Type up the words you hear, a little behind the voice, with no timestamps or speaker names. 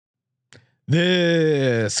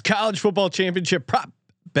This college football championship prop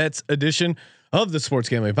bets edition of the Sports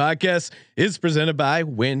Gambling Podcast is presented by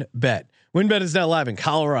WynnBET. WynnBET is now live in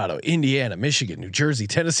Colorado, Indiana, Michigan, New Jersey,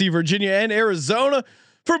 Tennessee, Virginia, and Arizona.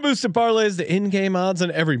 For boosted parlays to in-game odds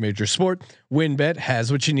on every major sport, WynnBET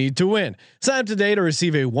has what you need to win. Sign up today to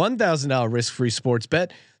receive a $1,000 risk-free sports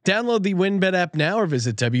bet. Download the WynnBET app now or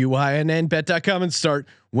visit wynnbet.com and start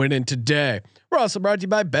winning today. We're also brought to you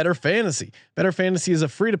by Better Fantasy. Better Fantasy is a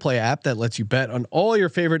free-to-play app that lets you bet on all your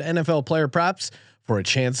favorite NFL player props for a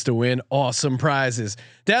chance to win awesome prizes.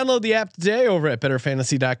 Download the app today over at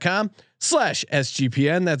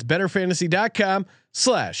betterfantasy.com/SGPN. That's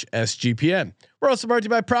betterfantasy.com/SGPN. We're also brought to you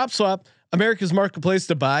by PropSwap, America's marketplace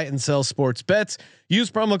to buy and sell sports bets. Use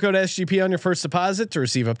promo code SGP on your first deposit to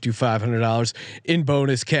receive up to $500 in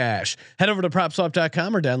bonus cash. Head over to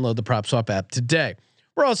PropSwap.com or download the PropSwap app today.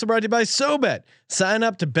 We're also brought to you by SoBet. Sign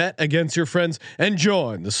up to bet against your friends and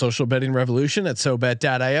join the social betting revolution at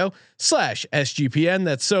SoBet.io/SGPN.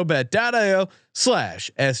 That's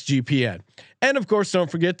SoBet.io/SGPN. And of course,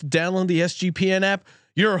 don't forget to download the SGPN app,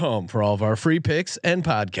 your home for all of our free picks and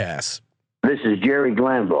podcasts. This is Jerry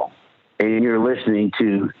Glanville, and you're listening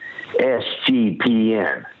to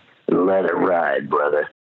SGPN. Let it ride, brother.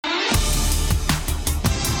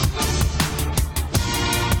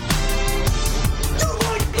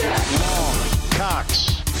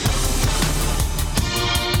 Cox.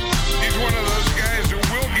 He's one of those guys who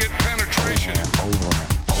will get penetration. Over.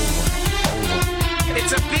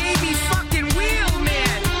 It's a baby fucking wheel,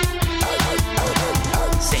 man.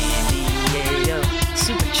 San Diego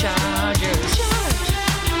Superchargers.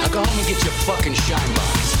 Now go home and get your fucking shine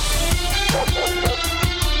box.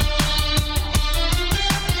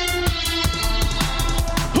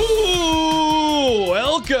 Ooh,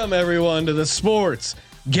 welcome everyone to the Sports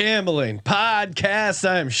Gambling Podcast.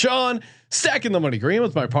 I am Sean, stacking the money green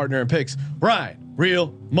with my partner in picks, Ryan,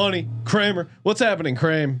 Real Money Kramer. What's happening,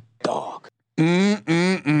 Kramer? Dog.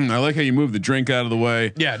 I like how you moved the drink out of the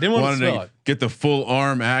way. Yeah, didn't want to smell it. Get the full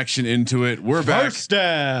arm action into it. We're back. First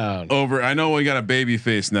down. Over. I know we got a baby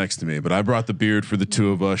face next to me, but I brought the beard for the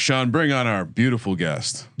two of us. Sean, bring on our beautiful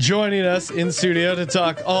guest. Joining us in studio to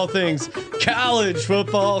talk all things college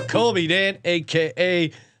football, Colby Dant,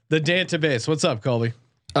 aka the Dantabase. What's up, Colby?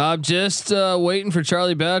 I'm just waiting for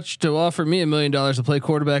Charlie Batch to offer me $1 million to play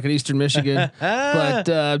quarterback at Eastern Michigan,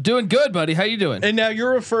 but doing good, buddy. How you doing? And now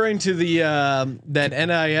you're referring to the that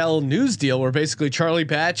NIL news deal where basically Charlie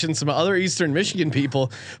Batch and some other Eastern Michigan people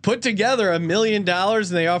put together $1 million and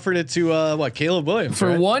they offered it to Caleb Williams for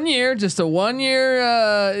right? 1 year, just a 1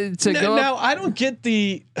 year to go. Now I don't get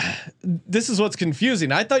the. This is what's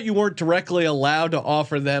confusing. I thought you weren't directly allowed to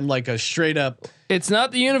offer them like a straight up. It's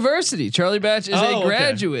not the university. Charlie Batch is a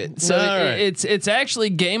graduate, so it's actually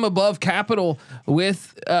game above capital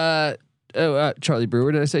with Charlie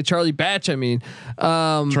Brewer. Did I say Charlie Batch? I mean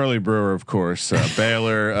Charlie Brewer, of course,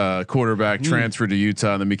 Baylor quarterback, transferred to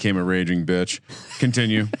Utah, and then became a raging bitch.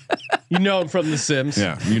 Continue. You know him from The Sims.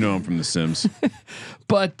 Yeah, you know him from The Sims.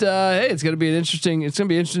 But hey, it's gonna be interesting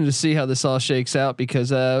to see how this all shakes out.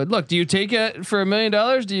 Because look, do you take it for $1 million?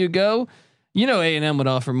 Do you go? You know, A&M would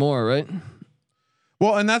offer more, right?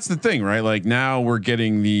 Well, and that's the thing, right? Like now we're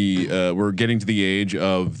getting to the age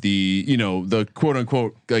of the quote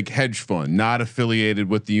unquote like hedge fund, not affiliated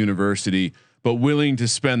with the university, but willing to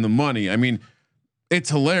spend the money. I mean, it's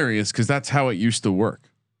hilarious because that's how it used to work.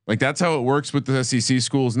 Like that's how it works with the SEC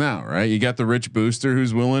schools now, right? You got the rich booster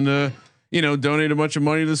who's willing to, donate a bunch of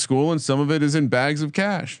money to the school, and some of it is in bags of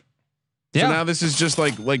cash. Yeah. So now this is just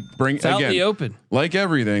like bring it's out in the open, like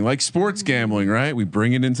everything, like sports gambling, right? We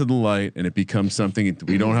bring it into the light, and it becomes something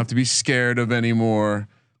we don't have to be scared of anymore.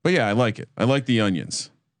 But yeah, I like it. I like the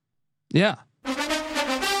onions. Yeah.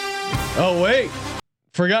 Oh wait,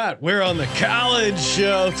 forgot we're on the college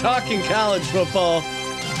show, talking college football,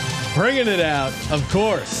 bringing it out. Of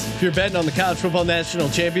course, if you're betting on the college football national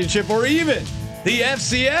championship or even the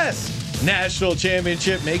FCS national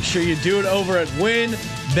championship, make sure you do it over at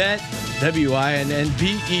WynnBET.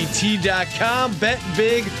 WYNNBET.com. Bet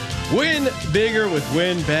big, win bigger with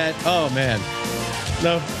WynnBET. Oh man,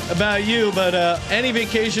 no about you, but any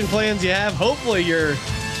vacation plans you have, hopefully you're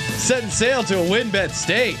setting sail to a WynnBET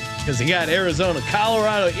state because you got Arizona,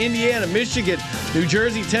 Colorado, Indiana, Michigan, New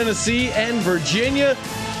Jersey, Tennessee, and Virginia,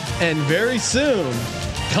 and very soon,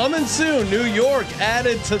 coming soon, New York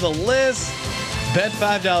added to the list. Bet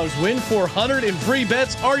 $5, win $400 in free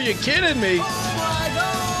bets. Are you kidding me?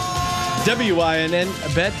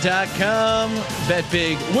 WYNNBet.com. Bet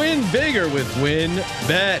big, win bigger with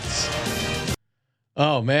WynnBET.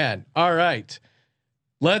 Oh man. All right.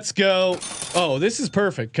 Let's go. Oh, this is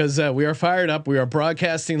perfect because we are fired up. We are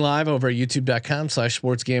broadcasting live over at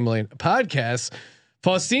youtube.com/sportsgambling podcast.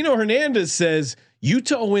 Faustino Hernandez says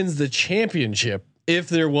Utah wins the championship if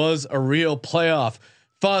there was a real playoff.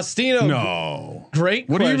 Faustino, no, great.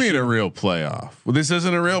 What question. do you mean a real playoff? Well, this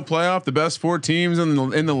isn't a real playoff. The best 4 teams in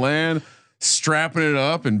the land strapping it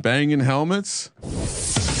up and banging helmets.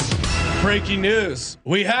 Breaking news.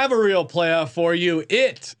 We have a real playoff for you.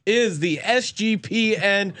 It is the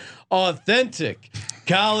SGPN Authentic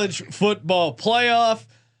College Football Playoff.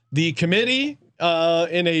 The committee,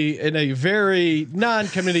 in a very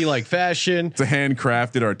non-committee like fashion. It's a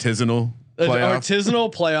handcrafted artisanal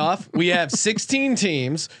playoff. We have 16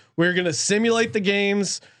 teams. We're going to simulate the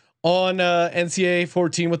games on NCAA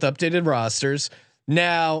 14 with updated rosters.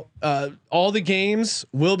 Now, all the games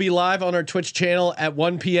will be live on our Twitch channel at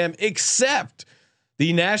 1 p.m. except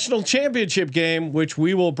the national championship game, which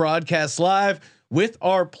we will broadcast live with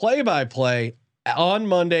our play-by-play on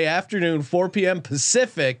Monday afternoon, 4 p.m.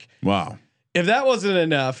 Pacific. Wow. If that wasn't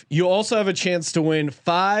enough, you also have a chance to win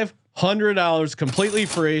 $500 completely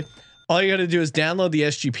free. All you got to do is download the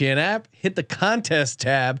SGPN app, hit the contest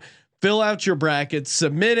tab, fill out your bracket,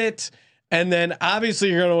 submit it. And then obviously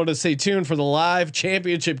you're going to want to stay tuned for the live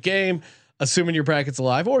championship game, assuming your bracket's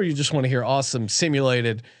alive, or you just want to hear awesome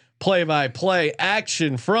simulated play-by-play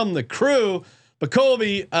action from the crew. But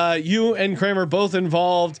Colby, you and Kramer both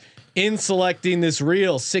involved in selecting this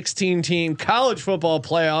real 16-team college football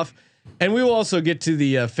playoff. And we will also get to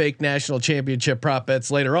the fake national championship prop bets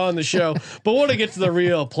later on in the show, but want to get to the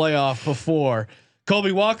real playoff before.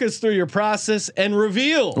 Colby, walk us through your process and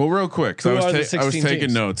reveal. Well, real quick, I was taking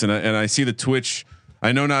teams. notes, and I see the Twitch.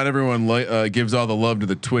 I know not everyone gives all the love to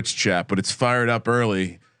the Twitch chat, but it's fired up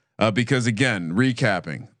early because, again,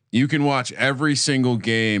 recapping, you can watch every single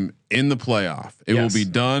game in the playoff. It will be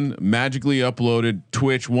done, magically uploaded.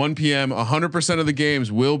 Twitch 1 p.m. 100% of the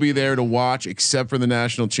games will be there to watch, except for the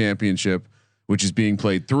national championship, which is being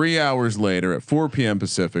played 3 hours later at 4 p.m.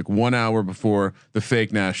 Pacific, 1 hour before the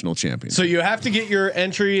fake national championship. So you have to get your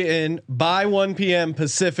entry in by 1 p.m.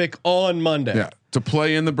 Pacific on Monday. Yeah, to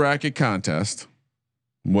play in the bracket contest.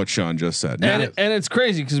 What Sean just said, and it's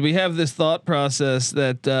crazy because we have this thought process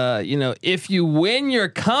that if you win your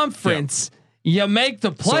conference, you make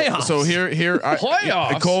the playoffs. So here,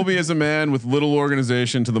 playoffs. Colby is a man with little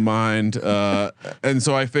organization to the mind, and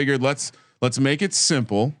so I figured let's make it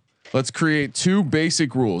simple. Let's create 2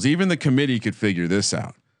 basic rules. Even the committee could figure this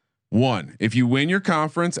out. 1, if you win your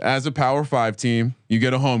conference as a Power 5 team, you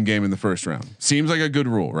get a home game in the first round. Seems like a good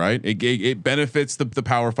rule, right? It benefits the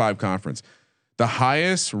Power 5 conference. The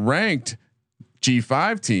highest ranked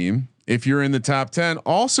G5 team, if you're in the top 10,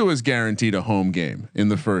 also is guaranteed a home game in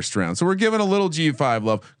the first round. So we're giving a little G5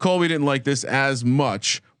 love. Colby didn't like this as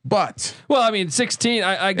much. But 16.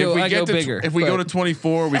 I go bigger. If we go to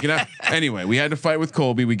 24, we can have. Anyway, we had to fight with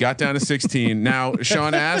Colby. We got down to 16. Now,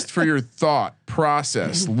 Sean asked for your thought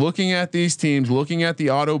process. Looking at these teams, looking at the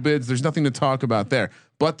auto bids, there's nothing to talk about there.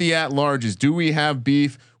 But the at-larges, do we have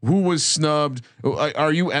beef? Who was snubbed?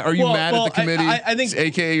 Are you mad at the committee? I think,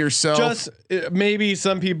 AKA yourself. Just maybe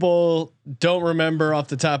some people don't remember off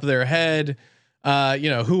the top of their head.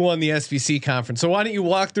 Who won the SBC conference. So why don't you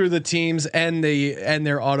walk through the teams and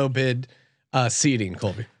their auto bid seeding,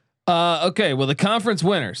 Colby? Okay. Well, the conference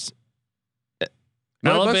winners.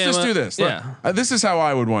 Alabama, let's just do this. Yeah. This is how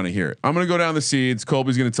I would want to hear it. I'm going to go down the seeds.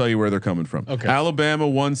 Colby's going to tell you where they're coming from. Okay. Alabama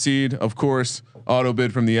 1 seed, of course, auto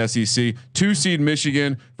bid from the SEC. 2 seed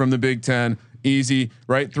Michigan from the Big Ten. Easy,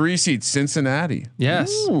 right? 3 seed Cincinnati.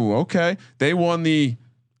 Yes. Ooh, okay. They won the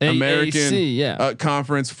American AAC,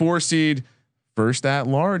 conference. 4 seed. First at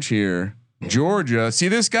large here, Georgia. See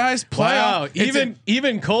this guy's playoff. Wow,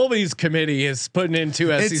 even Colby's committee is putting in 2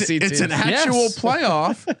 SEC teams. It's an actual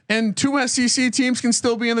playoff, and 2 SEC teams can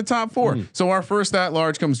still be in the top 4. So our first at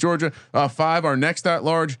large comes Georgia. 5, our next at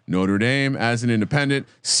large, Notre Dame as an independent.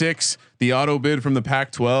 6, the auto bid from the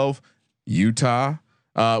Pac-12, Utah.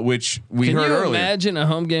 Which we heard earlier. Can you imagine a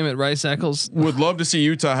home game at Rice Eccles? Would love to see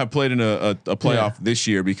Utah have played in a playoff this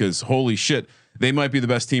year because holy shit. They might be the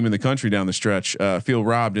best team in the country down the stretch. Feel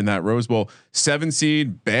robbed in that Rose Bowl. 7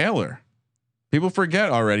 seed Baylor. People forget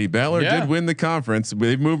already. Baylor did win the conference.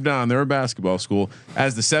 They've moved on. They're a basketball school.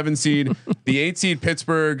 As the 7 seed, the 8 seed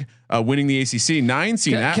Pittsburgh winning the ACC. 9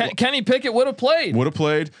 seed Kenny Pickett would have played.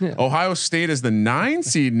 Yeah. Ohio State as the 9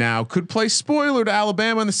 seed now could play spoiler to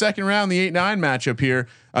Alabama in the second round. The 8-9 matchup here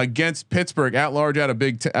against Pittsburgh at large out of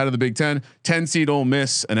the Big Ten. 10 seed Ole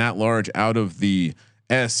Miss, an at large out of the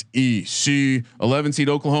SEC. 11 seed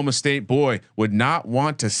Oklahoma State. Boy, would not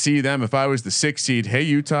want to see them if I was the 6 seed. Hey,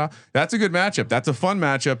 Utah, that's a good matchup. That's a fun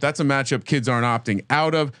matchup. That's a matchup kids aren't opting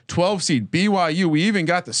out of. 12 seed BYU. We even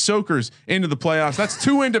got the Soakers into the playoffs. That's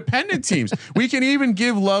 2 independent teams. We can even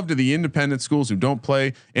give love to the independent schools who don't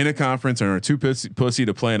play in a conference and are too pussy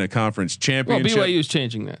to play in a conference championship. Well, BYU is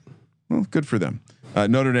changing that. Well, good for them.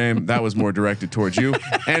 Notre Dame, that was more directed towards you.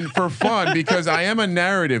 And for fun, because I am a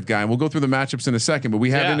narrative guy, and we'll go through the matchups in a second, but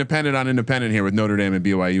we have independent on independent here with Notre Dame and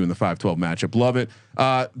BYU in the 5-12 matchup. Love it.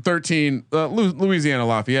 13, Louisiana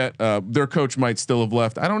Lafayette. Their coach might still have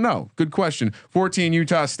left. I don't know. Good question. 14,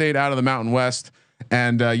 Utah State out of the Mountain West,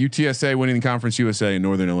 and UTSA winning the Conference USA in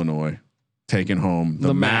Northern Illinois, taking home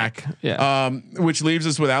the MAC. Yeah. Which leaves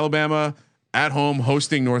us with Alabama at home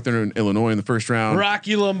hosting Northern Illinois in the first round.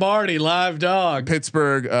 Rocky Lombardi, live dog.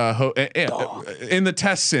 Pittsburgh in the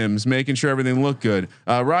test sims, making sure everything looked good.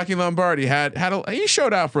 Rocky Lombardi he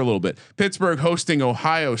showed out for a little bit. Pittsburgh hosting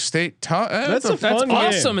Ohio State. That's awesome,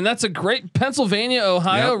 game. And that's a great Pennsylvania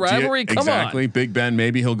Ohio rivalry. Come exactly. on, Big Ben.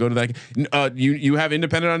 Maybe he'll go to that. You have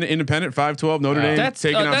independent on independent 5-12 Notre Dame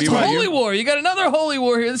taking out that's BYU. Holy War. You got another Holy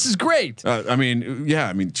War here. This is great. I mean,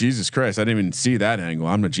 Jesus Christ, I didn't even see that angle.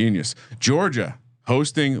 I'm a genius. Georgia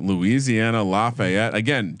hosting Louisiana Lafayette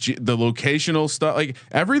again. The locational stuff, like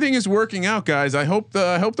everything is working out, guys. I hope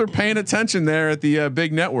they're paying attention there at the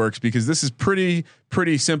big networks, because this is pretty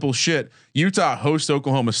simple shit. Utah hosts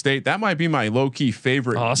Oklahoma State. That might be my low key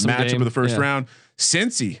favorite matchup of the first round.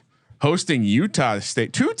 Cincy hosting Utah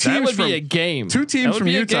State. Two teams from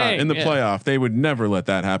Utah in the playoff. They would never let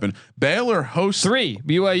that happen. Baylor hosts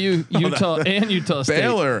BYU, Utah, and Utah State.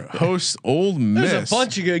 Baylor hosts Ole Miss. There's a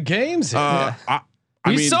bunch of good games here.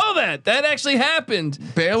 I mean, saw that actually happened.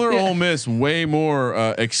 Baylor Ole Miss way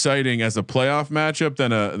more exciting as a playoff matchup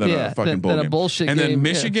than a fucking bowl game. A bullshit and game. Then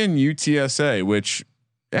Michigan UTSA, which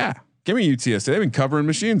give me UTSA. They've been covering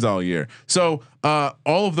machines all year. So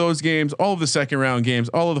all of those games, all of the second round games,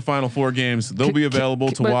 all of the Final Four games, they'll be available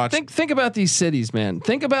to watch. Think about these cities, man.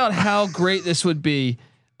 Think about how great this would be.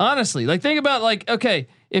 Honestly, like think about okay,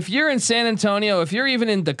 if you're in San Antonio, if you're even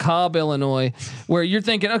in DeKalb, Illinois, where you're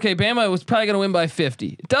thinking, okay, Bama was probably going to win by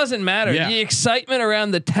 50. It doesn't matter. Yeah. The excitement around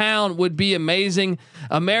the town would be amazing.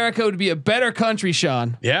 America would be a better country,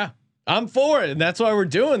 Sean. Yeah, I'm for it, and that's why we're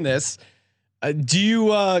doing this. Do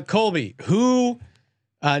you, Colby? Who?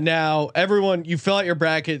 Now, everyone, you fill out your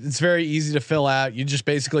bracket. It's very easy to fill out. You just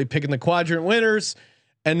basically picking the quadrant winners,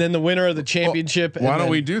 and then the winner of the championship. Why don't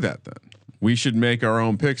we do that then? We should make our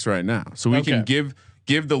own picks right now, so we can give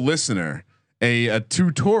the listener a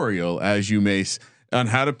tutorial, as you may, on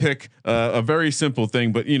how to pick a very simple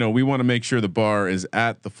thing. But we want to make sure the bar is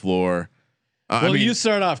at the floor. You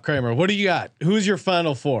start off, Kramer. What do you got? Who's your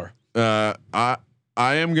final four? I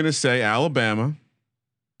am gonna say Alabama,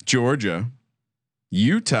 Georgia,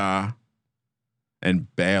 Utah, and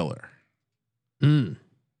Baylor.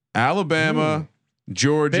 Alabama.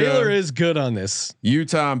 Georgia, Baylor is good on this.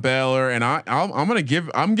 Utah and Baylor, and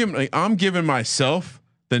I'm giving myself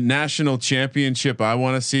the national championship I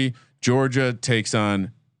want to see. Georgia takes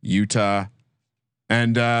on Utah,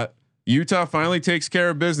 and Utah finally takes care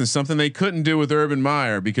of business. Something they couldn't do with Urban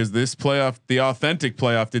Meyer, because this playoff, the authentic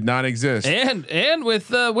playoff, did not exist. And with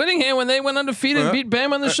Whittingham, when they went undefeated and beat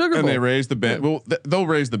Bama in the Sugar Bowl, and they raised the banner. Well, they'll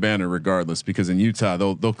raise the banner regardless, because in Utah,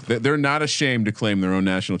 they're not ashamed to claim their own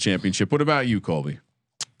national championship. What about you, Colby?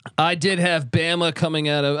 I did have Bama coming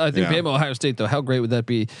out of, I think Bama, Ohio State though. How great would that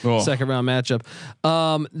be? Second round matchup.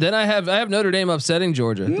 Then I have Notre Dame upsetting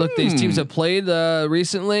Georgia. Look, these teams have played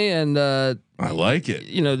recently, and I like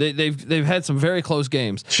it. They've had some very close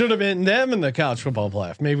games. Should have been them in the college football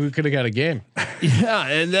playoff. Maybe we could have got a game.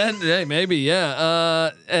 And then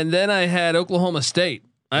and then I had Oklahoma State.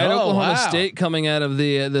 I had Oklahoma State coming out of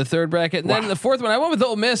the third bracket, and then the fourth one I went with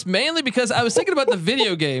Ole Miss, mainly because I was thinking about the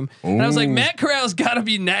video game, and I was like, Matt Corral's got to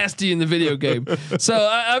be nasty in the video game, so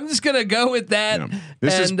I'm just gonna go with that. Yeah.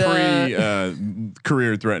 This is pre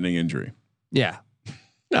career threatening injury. Yeah.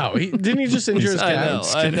 No, didn't he just injure his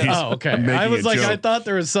calf? I know. Oh, okay. I was like, I thought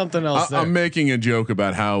there was something else there. I'm making a joke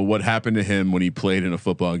about what happened to him when he played in a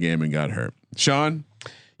football game and got hurt. Sean?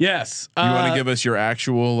 Yes. You want to give us your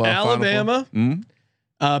actual Alabama?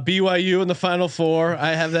 BYU in the Final Four.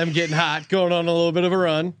 I have them getting hot, going on a little bit of a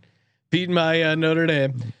run, beating my Notre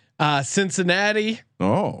Dame. Cincinnati.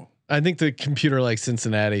 Oh, I think the computer likes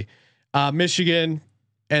Cincinnati. Michigan,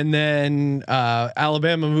 and then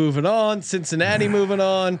Alabama moving on. Cincinnati moving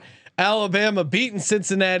on. Alabama beating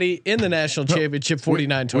Cincinnati in the national championship,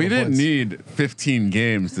 49-20. We didn't need 15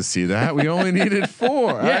 games to see that. We only needed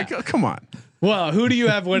 4. Yeah. Come on. Well, who do you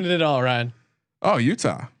have winning it all, Ryan? Oh,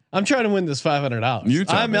 Utah. I'm trying to win this $500.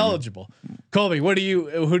 Utah, I'm baby. eligible. Colby, who do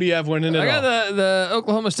you have winning it I all? got the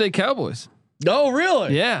Oklahoma State Cowboys. Oh,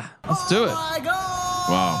 really? Yeah, let's do it.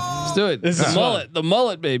 Wow. Let's do it. This the is mullet, the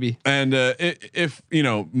mullet, baby. And if you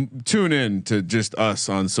know, tune in to just us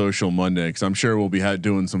on Social Monday, because I'm sure we'll be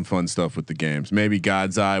doing some fun stuff with the games. Maybe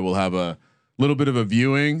God's Eye will have a little bit of a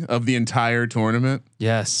viewing of the entire tournament.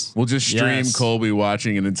 Yes, We'll just stream Yes. Colby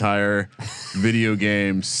watching an entire video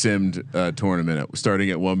game simmed tournament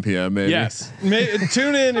starting at 1 p.m. Maybe. Yes.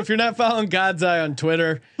 Tune in if you're not following God's Eye on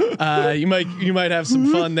Twitter. You might have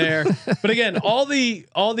some fun there. But again, all the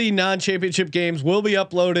non-championship games will be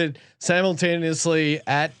uploaded simultaneously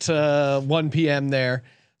at 1 p.m. there,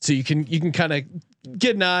 so you can kind of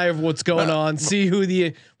get an eye of what's going on. See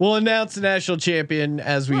we'll announce the national champion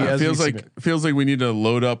as we feels see like it. feels like we need to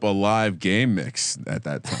load up a live game mix at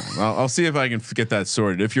that time. I'll see if I can get that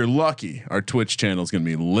sorted. If you're lucky, our Twitch channel is going to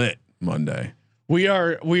be lit Monday. We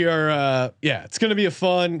are it's going to be a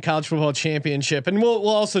fun college football championship, and we'll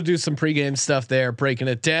also do some pregame stuff there, breaking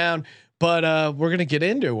it down. But we're going to get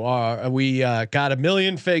into we got $1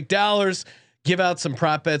 million fake dollars, give out some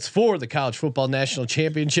prop bets for the college football national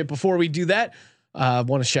championship. Before we do that, I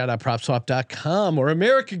want to shout out PropSwap.com, where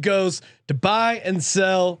America goes to buy and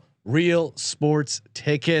sell real sports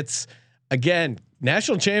tickets. Again,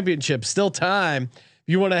 national championship, still time. If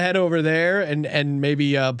you want to head over there and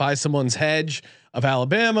maybe buy someone's hedge of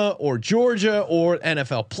Alabama or Georgia or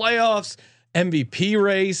NFL playoffs. MVP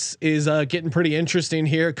race is getting pretty interesting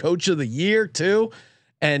here. Coach of the year too.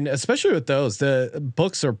 And especially with those, the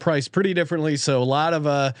books are priced pretty differently. So a lot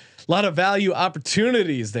of value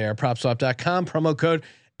opportunities there. PropSwap.com, promo code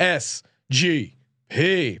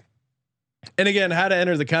SGP. And again, how to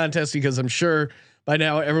enter the contest, because I'm sure by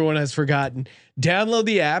now everyone has forgotten. Download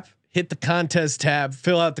the app, hit the contest tab,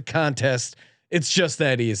 fill out the contest. It's just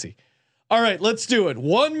that easy. All right, let's do it.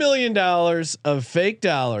 $1 million of fake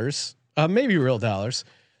dollars, maybe real dollars,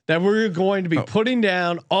 that we're going to be putting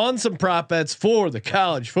down on some prop bets for the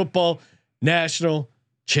college football national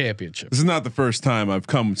championship. This is not the first time I've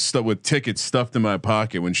come with tickets stuffed in my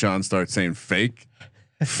pocket when Sean starts saying fake.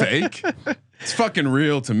 It's fucking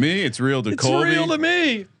real to me. It's real to Colby. It's real to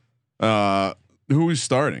me. Who's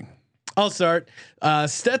starting? I'll start.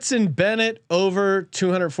 Stetson Bennett over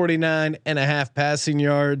 249.5 passing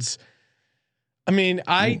yards. I mean,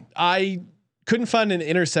 I couldn't find an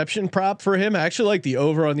interception prop for him. I actually like the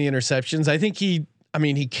over on the interceptions. I think he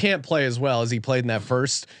can't play as well as he played in that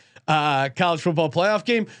first college football playoff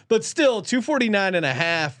game, but still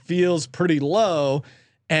 249.5 feels pretty low.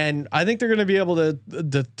 And I think they're going to be able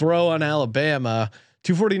to throw on Alabama.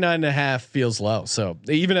 249.5 feels low. So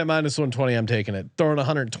even at -120, I'm taking it, throwing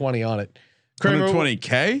 120 on it. Kramer,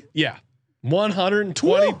 120K. Yeah.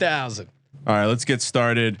 120,000. All right, let's get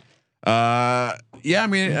started. Yeah, I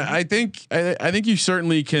mean, I think you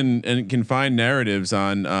certainly can find narratives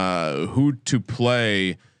on who to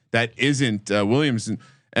play that isn't Williams,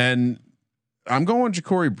 and I'm going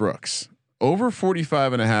Ja'Cory Brooks over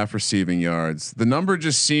 45.5 receiving yards. The number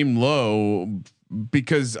just seemed low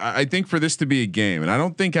because I think for this to be a game, and I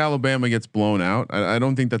don't think Alabama gets blown out. I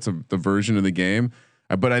don't think that's the version of the game,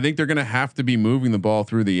 but I think they're going to have to be moving the ball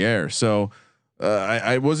through the air. So.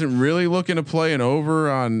 I wasn't really looking to play an over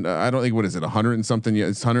on. I don't think, what is it, 100 and something? Yeah,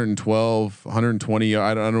 it's 112, 120.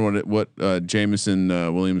 I don't know what Jamison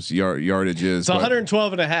Williams yardage is. It's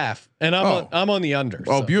 112.5, and I'm on the under.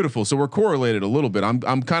 Oh, so. Beautiful. So we're correlated a little bit.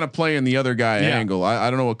 I'm kind of playing the other guy angle. I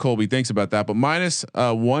don't know what Colby thinks about that, but minus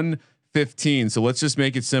 115. So let's just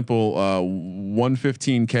make it simple.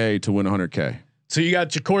 115K to win 100K. So you got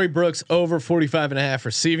Ja'Cory Brooks over 45.5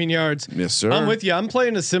 receiving yards. Yes, sir. I'm with you. I'm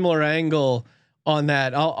playing a similar angle on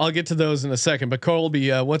that. I'll get to those in a second. But Colby,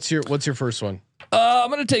 what's your first one? I'm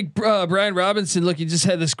going to take Brian Robinson. Look, he just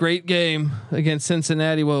had this great game against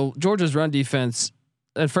Cincinnati. Well, Georgia's run defense.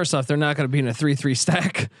 And first off, they're not going to be in a 3-3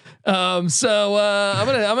 stack. So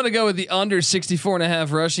I'm gonna go with the under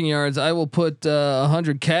 64.5 rushing yards. I will put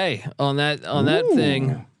 100K on that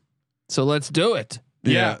thing. So let's do it.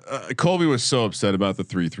 Yeah. Colby was so upset about the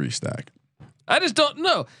 3-3 stack. I just don't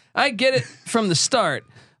know. I get it from the start.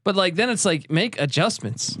 But like then it's like make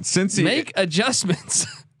adjustments. Make adjustments.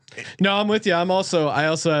 No, I'm with you. I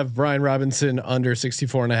also have Brian Robinson under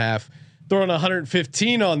 64.5, throwing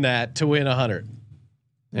 115 on that to win 100.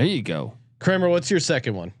 There you go. Kramer, what's your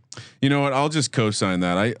second one? You know what? I'll just co-sign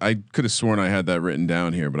that. I could have sworn I had that written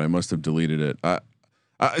down here, but I must have deleted it.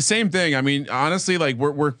 Same thing. I mean, honestly, like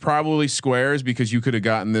we're probably squares because you could have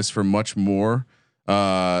gotten this for much more.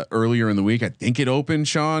 earlier in the week. I think it opened,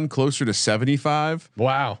 Sean, closer to 75.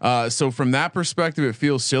 Wow. So from that perspective, it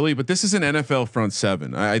feels silly, but this is an NFL front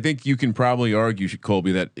seven. I think you can probably argue,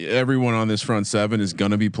 Colby, that everyone on this front seven is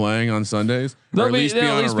going to be playing on Sundays, or at least be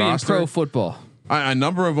on a roster. In pro football. A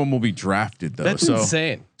number of them will be drafted though. That's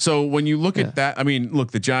insane. So when you look at that, I mean,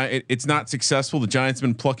 look, the Giant, it's not successful. The Giants have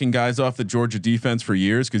been plucking guys off the Georgia defense for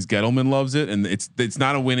years because Gettleman loves it, and it's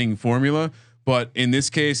not a winning formula. But in this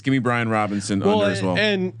case, give me Brian Robinson under as well.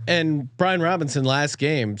 And Brian Robinson last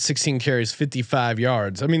game, 16 carries, 55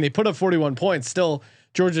 yards. I mean, they put up 41 points. Still,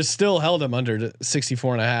 Georgia still held them under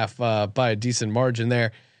 64.5 by a decent margin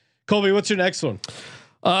there. Colby, what's your next one?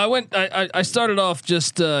 I started off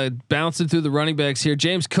just bouncing through the running backs here.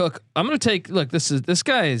 James Cook. I'm going to take. Look, this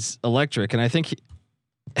guy is electric, and I think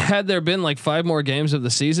had there been like 5 more games of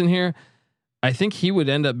the season here, I think he would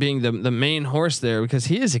end up being the main horse there because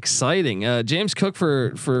he is exciting. James Cook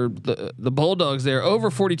for the Bulldogs there,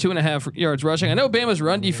 over 42.5 yards rushing. I know Bama's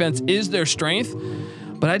run defense is their strength,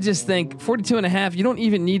 but I just think 42.5, you don't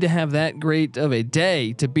even need to have that great of a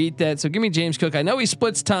day to beat that. So give me James Cook. I know he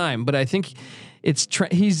splits time, but I think it's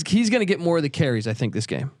he's going to get more of the carries, I think, this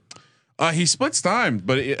game. He splits time,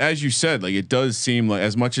 but as you said, like it does seem like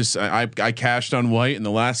as much as I cashed on White in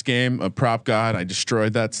the last game, a prop god, I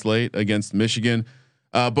destroyed that slate against Michigan.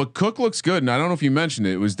 But Cook looks good, and I don't know if you mentioned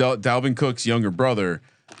it. It was Dalvin Cook's younger brother.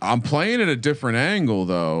 I'm playing at a different angle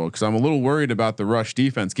though, because I'm a little worried about the rush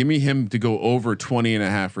defense. Give me him to go over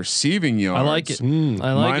 20.5 receiving yards. I like it.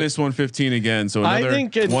 I like minus 115 again, so another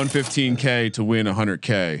 115K to win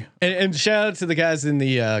 100K. And shout out to the guys in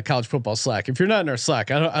the college football Slack. If you're not in our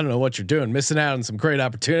Slack, I don't know what you're doing, missing out on some great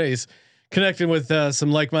opportunities, connecting with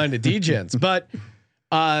some like-minded DGens. But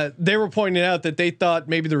they were pointing out that they thought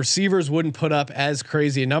maybe the receivers wouldn't put up as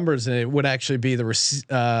crazy numbers, and it would actually be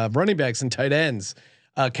the running backs and tight ends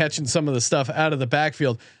catching some of the stuff out of the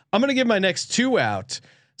backfield. I'm going to give my next 2 out.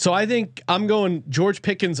 So I think I'm going George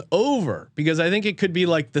Pickens over because I think it could be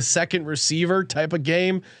like the second receiver type of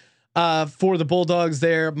game for the Bulldogs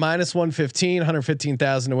there. Minus 115,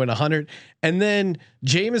 115,000 to win 100. And then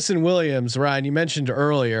Jameson Williams, Ryan, you mentioned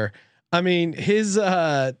earlier. I mean, his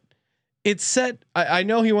it's set. I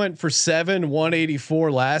know he went for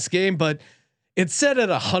 184 last game, but it's set at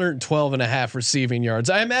 112.5 receiving yards.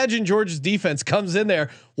 I imagine Georgia's defense comes in there.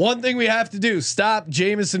 One thing we have to do, stop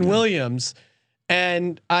Jameson Williams.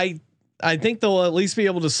 And I think they'll at least be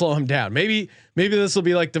able to slow him down. Maybe this will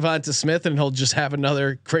be like Devonta Smith and he'll just have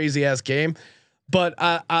another crazy ass game, but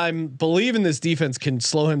I'm believing this defense can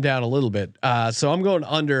slow him down a little bit. So I'm going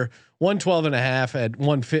under 112.5 at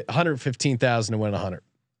 115,000 to win 100.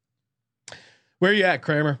 Where are you at,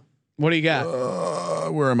 Kramer? What do you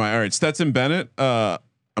got? Where am I? All right, Stetson Bennett.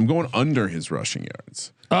 I'm going under his rushing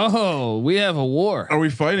yards. Oh, we have a war. Are we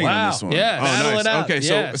fighting on this one? Yeah. Oh, nice.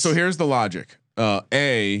 Okay, so here's the logic.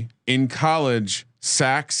 In college,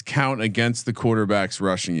 sacks count against the quarterback's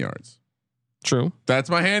rushing yards. True. That's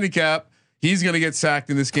my handicap. He's going to get sacked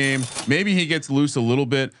in this game. Maybe he gets loose a little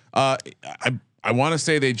bit. I want to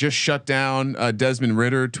say they just shut down Desmond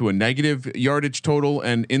Ridder to a negative yardage total,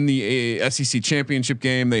 and in the SEC championship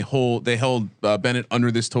game, they held Bennett under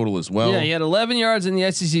this total as well. Yeah, he had 11 yards in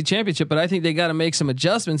the SEC championship, but I think they got to make some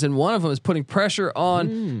adjustments, and one of them is putting pressure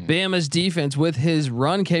on Bama's defense with his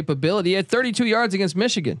run capability. He had 32 yards against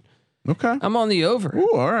Michigan. Okay, I'm on the over.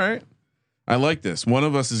 Ooh, all right. I like this. One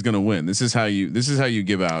of us is going to win. This is how you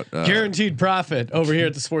give out guaranteed profit over here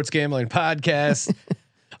at the Sports Gambling Podcast.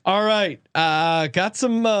 All right, got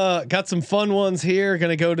some fun ones here. Going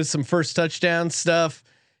to go to some first touchdown stuff.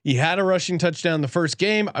 He had a rushing touchdown the first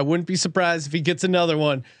game. I wouldn't be surprised if he gets another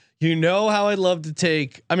one. You know how I love to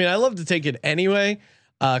take. I mean, I love to take it anyway.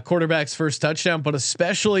 Quarterback's first touchdown, but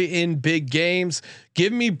especially in big games.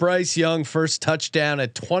 Give me Bryce Young first touchdown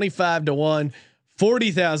at 25 to 1,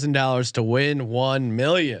 $40,000 to win $1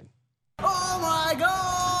 million.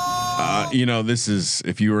 This is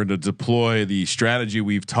if you were to deploy the strategy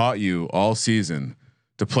we've taught you all season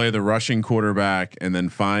to play the rushing quarterback and then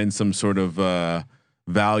find some sort of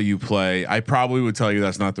value play. I probably would tell you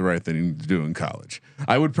that's not the right thing to do in college.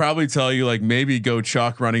 I would probably tell you like maybe go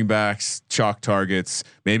chalk running backs, chalk targets,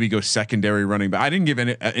 maybe go secondary running back. I didn't give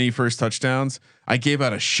any first touchdowns. I gave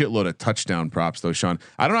out a shitload of touchdown props though, Sean.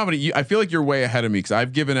 I don't know how many. I feel like you're way ahead of me because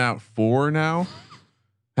I've given out 4 now.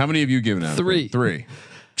 How many have you given out? 3. 3.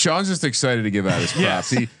 Sean's just excited to give out his props.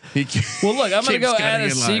 He well, look, I'm going to go add a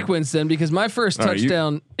sequence then because my first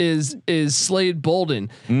touchdown is Slade Bolden.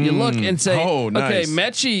 You look and say, okay,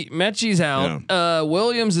 Mechie's out. Yeah.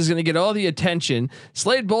 Williams is going to get all the attention.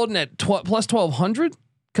 Slade Bolden at plus 1,200.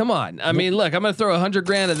 Come on. I mean, look, I'm going to throw $100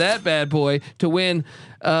 grand at that bad boy to win,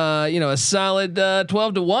 a solid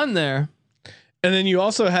 12-1 there. And then you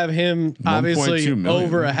also have him obviously 1.2 million.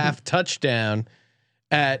 over a half touchdown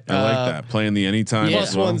at I like that playing the anytime Yeah. plus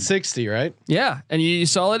as well. 160, right? Yeah, and you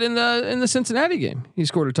saw it in the Cincinnati game. He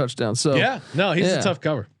scored a touchdown. So Yeah, no, he's Yeah. a tough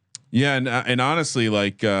cover. Yeah, and honestly,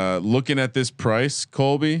 like looking at this price,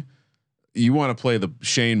 Colby, you want to play the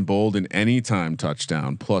Shane Bolden anytime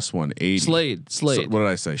touchdown plus 180. Slade. So, what did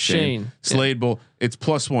I say? Shane. Slade Bull. It's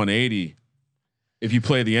plus 180 if you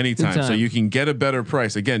play the anytime, so Anytime. you can get a better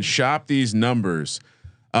price. Again, shop these numbers.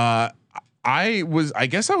 I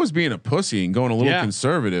guess I was being a pussy and going a little Yeah.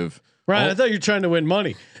 conservative. Ryan, Oh. I thought you were trying to win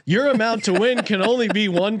money. Your amount to win can only be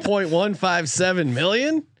 1.157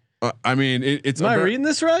 million. I mean, it's. Am I reading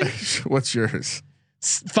this right? What's yours?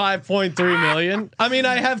 5.3 million. I mean,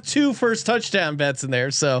 I have 2 first touchdown bets in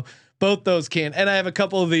there, so both those can. And I have a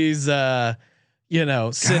couple of these, scenario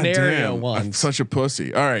Goddamn, I'm ones. such a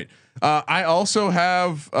pussy. All right. I also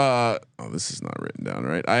have. This is not written down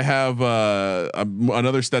right. I have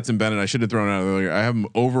another Stetson Bennett. I should have thrown it out earlier. I have him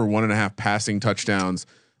over 1.5 passing touchdowns.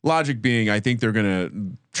 Logic being, I think they're gonna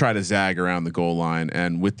try to zag around the goal line,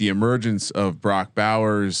 and with the emergence of Brock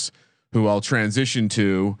Bowers, who I'll transition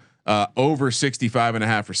to, over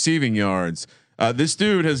 65.5 receiving yards. This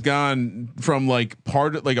dude has gone from a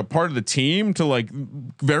part of the team to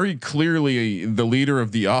very clearly the leader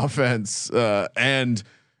of the offense, and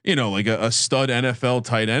a stud NFL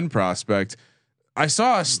tight end prospect. I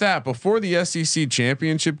saw a stat before the SEC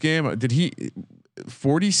championship game. Did he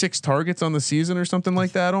 46 targets on the season or something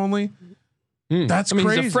like that only? That's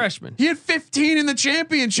crazy. He's a freshman. He had 15 in the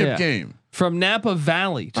championship Yeah. game. From Napa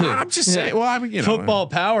Valley too. I'm just saying. Well, I mean, Football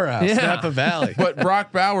powerhouse, Yeah. Napa Valley. but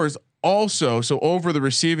Brock Bowers also, so over the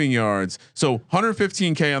receiving yards, so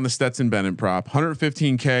 115K on the Stetson Bennett prop,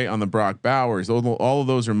 115K on the Brock Bowers. All of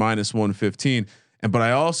those are minus 115. But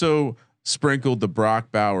I also sprinkled the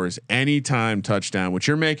Brock Bowers anytime touchdown, which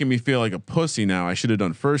you're making me feel like a pussy now. I should have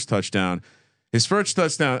done first touchdown. His first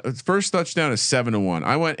touchdown is 7-1.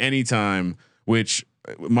 I went anytime, which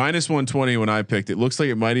minus 120 when I picked it. Looks like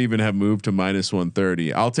it might even have moved to minus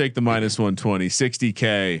 130. I'll take the minus 120,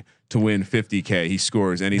 60K to win 50K. He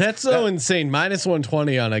scores any. That's so insane. Minus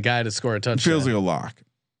 120 on a guy to score a touchdown. Feels like a lock.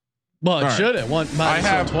 Well, it All right. shouldn't. Minus I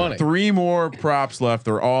have 120. 3 more props left.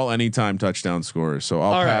 They're all anytime touchdown scores. So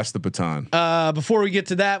I'll All right. pass the baton. Before we get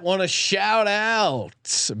to that, want to shout out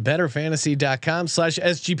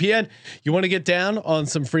betterfantasy.com/SGPN. You want to get down on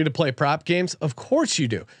some free to play prop games? Of course you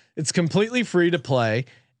do. It's completely free to play.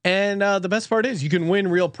 And the best part is you can win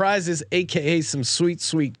real prizes, AKA some sweet,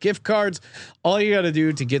 sweet gift cards. All you got to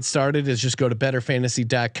do to get started is just go to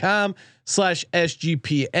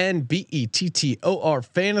betterfantasy.com/SGPN, BETTOR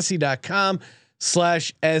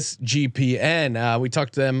fantasy.com/SGPN. We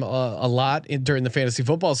talked to them a lot during the fantasy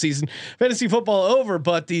football season. Fantasy football over,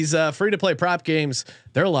 but these free to play prop games,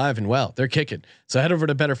 they're alive and well. They're kicking. So head over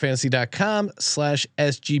to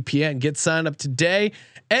betterfantasy.com/SGPN. Get signed up today.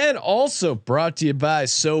 And also brought to you by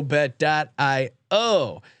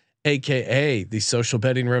SoBet.io, aka the social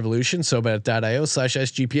betting revolution.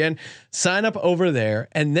 SoBet.io/SGPN. Sign up over there,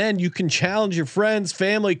 and then you can challenge your friends,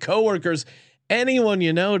 family, coworkers, anyone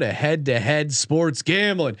you know to head-to-head sports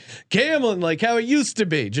gambling. Gambling like how it used to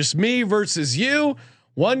be, just me versus you.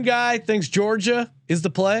 One guy thinks Georgia is the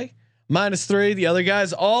play, -3. The other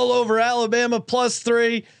guy's all over Alabama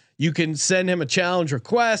 +3. You can send him a challenge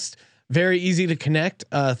request. Very easy to connect.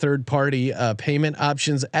 Third-party payment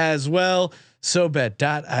options as well.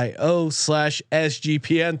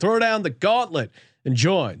 SoBet.io/SGPN. Throw down the gauntlet and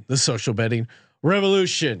join the social betting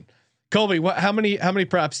revolution. Colby, how many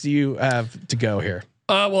props do you have to go here?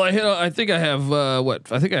 Well, I think I have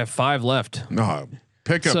I think I have 5 left. No,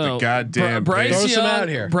 pick up the goddamn. Bryce Throw pace. some Young, out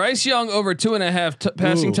here. Bryce Young over 2.5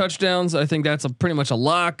 passing Ooh. touchdowns. I think that's pretty much a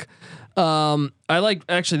lock. I like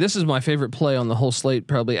actually. This is my favorite play on the whole slate.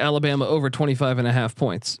 Probably Alabama over 25.5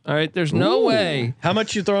 points. All right, there's no way. How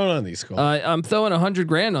much you throwing on these, Cole? I'm throwing $100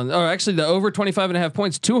 grand on. Or actually, the over 25.5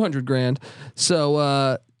 points, $200 grand.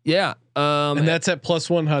 So yeah. And that's at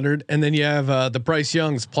 +100, and then you have the Bryce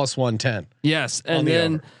Young's +110. Yes, and the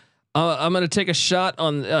then over. I'm going to take a shot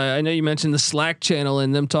on. I know you mentioned the Slack channel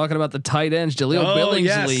and them talking about the tight ends, Jaleel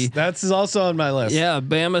Billingsley. Yes, that's also on my list. Yeah,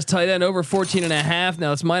 Bama's tight end over 14.5.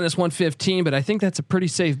 Now it's -115, but I think that's a pretty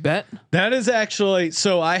safe bet. That is actually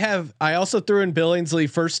so. I also threw in Billingsley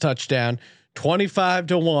first touchdown,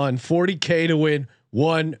 25-1, 40K to win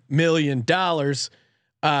 $1 million.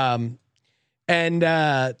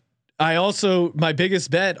 I also, my biggest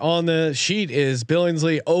bet on the sheet is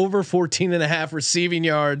Billingsley over 14.5 receiving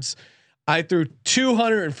yards. I threw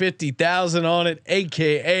 250,000 on it,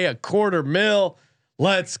 aka a $250,000.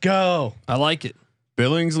 Let's go. I like it.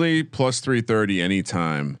 Billingsley plus 330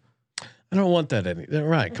 anytime. I don't want that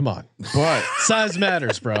right. Come on. But Size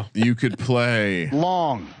matters, bro. you could play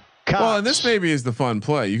Long. well, and this maybe is the fun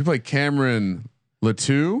play. You could play Cameron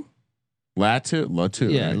Latu. Yeah, right?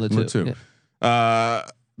 Latu. Yeah.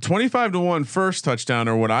 25-1 first touchdown,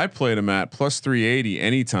 or what I played him at plus 380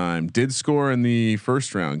 anytime. Did score in the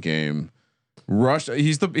first round game. Rushed.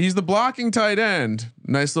 He's the blocking tight end.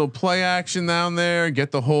 Nice little play action down there.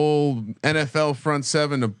 Get the whole NFL front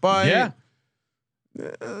seven to bite. Yeah.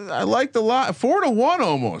 I liked a lot. 4-1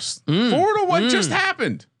 almost. 4-1 just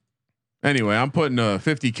happened. Anyway, I'm putting a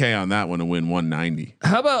 50K on that one to win 190.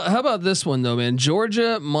 How about this one though, man?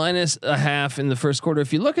 Georgia minus a half in the first quarter.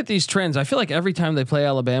 If you look at these trends, I feel like every time they play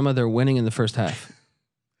Alabama, they're winning in the first half.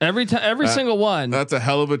 Every time, every single one. That's a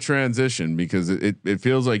hell of a transition because it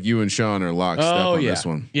feels like you and Sean are lockstep on this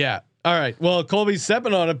one. Yeah. All right. Well, Colby's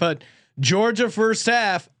stepping on it, but Georgia first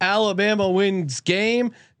half, Alabama wins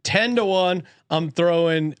game 10-1. I'm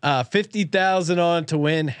throwing 50,000 on to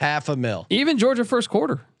win $500,000. Even Georgia first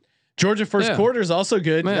quarter. Georgia first quarter is also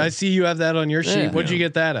good. Man. I see you have that on your sheet. Yeah. What'd you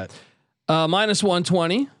get that at? Minus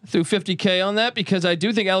 120 through 50K on that because I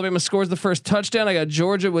do think Alabama scores the first touchdown. I got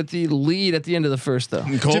Georgia with the lead at the end of the first though.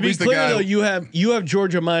 And To be Colby's the clear guy. though, you have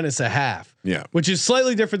Georgia minus a half. Yeah. Which is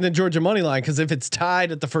slightly different than Georgia money line because if it's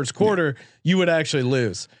tied at the first quarter, you would actually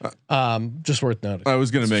lose. Just worth noting. I was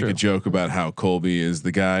going to make true. a joke about how Colby is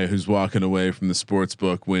the guy who's walking away from the sports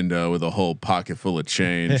book window with a whole pocket full of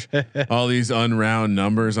change. All these unround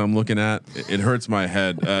numbers I'm looking at, it hurts my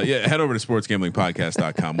head. Yeah, head over to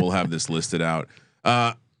sportsgamblingpodcast.com. We'll have this listed out.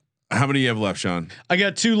 How many do you have left, Sean? I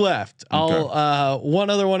got 2 left. I'll one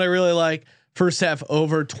other one I really like. First half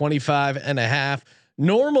over 25.5.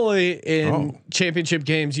 Normally in championship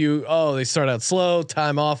games, they start out slow,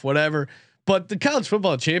 time off, whatever. But the college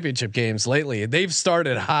football championship games lately, they've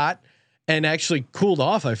started hot and actually cooled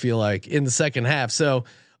off. I feel like in the second half. So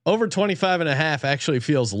over 25.5 actually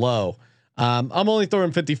feels low. I'm only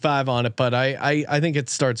throwing 55 on it, but I think it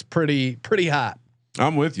starts pretty hot.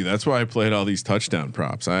 I'm with you. That's why I played all these touchdown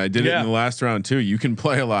props. I did it in the last round too. You can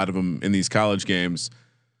play a lot of them in these college games.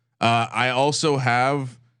 I also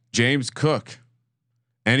have James Cook.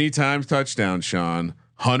 Anytime touchdown, Sean,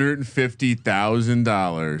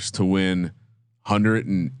 $150,000 to win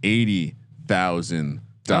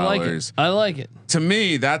 $180,000. I like it. To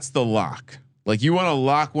me, that's the lock. Like you want to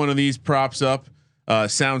lock one of these props up.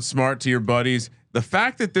 Sound smart to your buddies. The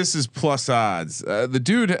fact that this is plus odds, the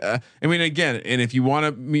dude. I mean, again, and if you want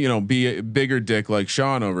to, be a bigger dick like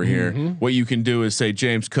Sean over here, what you can do is say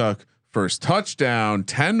James Cook first touchdown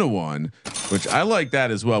 10-1, which I like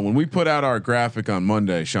that as well. When we put out our graphic on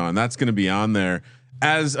Monday, Sean, that's going to be on there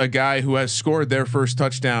as a guy who has scored their first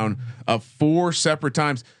touchdown 4 separate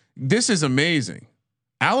times. This is amazing.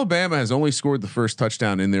 Alabama has only scored the first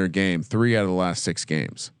touchdown in their game 3 out of the last 6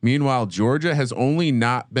 games. Meanwhile, Georgia has only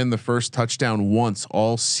not been the first touchdown once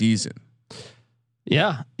all season.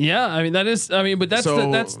 Yeah. I mean, but that's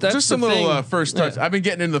that's just some the little thing. first touch. I've been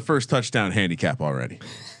getting into the first touchdown handicap already.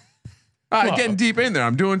 Getting deep in there.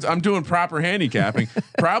 I'm doing proper handicapping.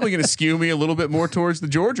 Probably going to skew me a little bit more towards the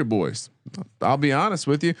Georgia boys. I'll be honest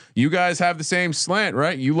with you. You guys have the same slant,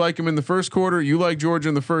 right? You like them in the first quarter. You like Georgia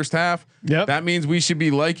in the first half. Yep. That means we should be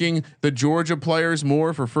liking the Georgia players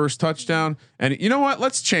more for first touchdown. And you know what?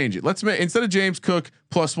 Let's change it. Let's make, instead of James Cook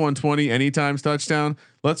plus 120 anytime touchdown,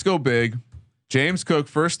 let's go big. James Cook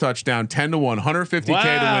first touchdown 10-1, 150K to win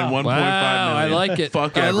 1.5 million. I like it.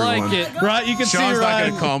 Fuck I everyone. like it. Right? You can Sean's see not Ryan.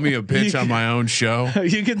 going to call me a bitch on my own show.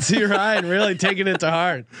 You can see Ryan really taking it to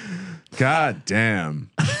heart. God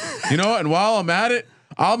damn. You know what? And while I'm at it,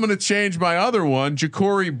 I'm going to change my other one,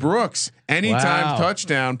 Ja'Cory Brooks, anytime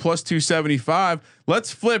touchdown plus 275.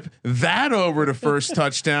 Let's flip that over to first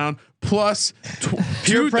touchdown plus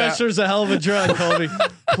Peer pressure is a hell of a drug, Colby.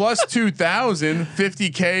 plus 2,000,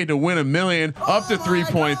 50K to win $1 million, up to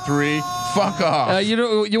 3.3. Fuck off.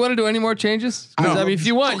 You want to do any more changes? 'Cause, No. I mean, if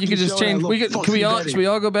you want, you can just change. Should we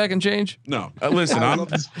all go back and change? No, listen,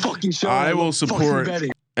 I will support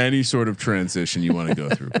any sort of transition you want to go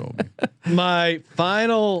through, Colby. My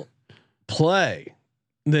final play.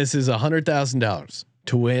 This is $100,000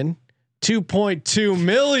 to win 2.2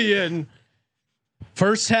 million.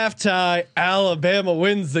 First half tie. Alabama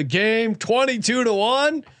wins the game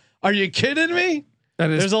 22-1. Are you kidding me?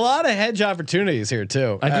 There's a lot of hedge opportunities here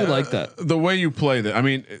too. I do like that. The way you play that, I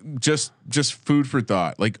mean, just food for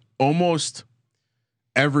thought. Like almost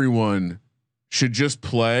everyone should just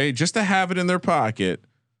play just to have it in their pocket.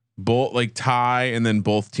 Both like tie and then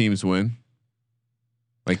both teams win.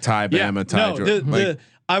 Like Ty Bama, Ty no, Georgia.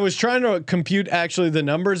 I was trying to compute actually the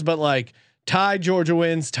numbers, but like Ty Georgia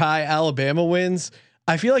wins, Ty Alabama wins.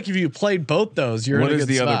 I feel like if you played both those, you're what in a is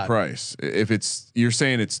good the spot. other price? If you're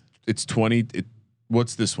saying it's 20.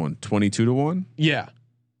 What's this one? 22 to 1. Yeah.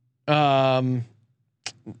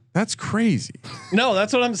 That's crazy. No,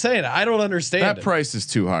 that's what I'm saying. I don't understand That it. price is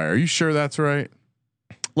too high. Are you sure that's right?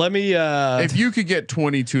 Let me. If you could get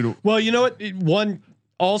 22 to Well, you know what? One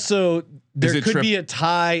also there it could be a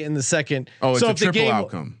tie in the second. Oh, it's so a if the triple game,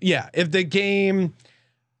 outcome. Yeah, if the game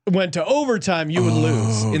went to overtime, you would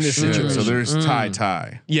lose in this shit. situation. So there's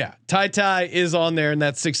tie. Yeah, tie is on there, and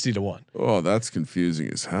that's 60-1. Oh, that's confusing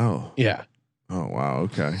as hell. Yeah. Oh wow.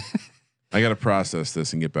 Okay. I got to process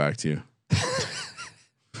this and get back to you.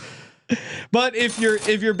 But if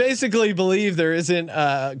you're basically believe there isn't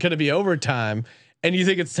going to be overtime, and you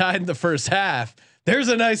think it's tied in the first half, there's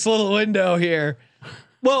a nice little window here.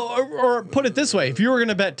 Well, or put it this way: if you were going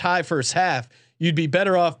to bet tie first half, you'd be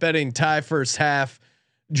better off betting tie first half,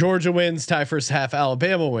 Georgia wins, tie first half,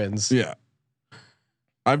 Alabama wins. Yeah.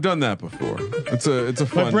 I've done that before. It's a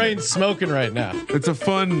fun. My brain's smoking right now. It's a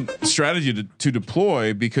fun strategy to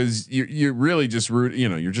deploy because you're really just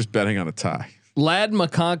you're just betting on a tie. Lad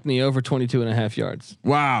McConkey over 22.5 yards.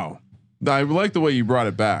 Wow. I like the way you brought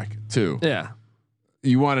it back too. Yeah.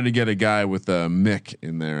 You wanted to get a guy with a Mick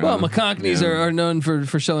in there. Well, McConkey's are known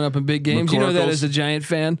for showing up in big games. You know that as a Giant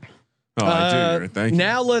fan. Oh, I do. Thank you.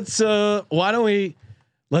 Now why don't we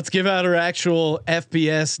let's give out our actual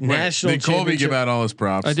FBS national Did Colby championship. give out all his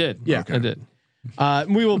props? I did. Yeah. I did.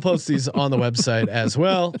 We will post these on the website as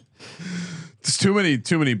well. It's too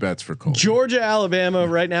many bets for Colby. Georgia, Alabama.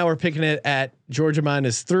 Right now we're picking it at Georgia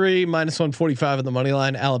 -3, -145 on the money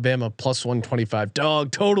line. Alabama +125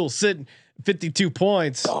 dog. Total sitting 52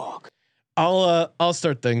 points. Dog. I'll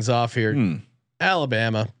start things off here.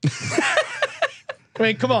 Alabama. I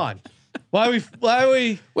mean, come on. Why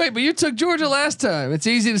we? Wait, but you took Georgia last time. It's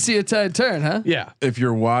easy to see a tide turn, huh? Yeah. If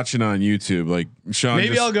you're watching on YouTube, like Sean,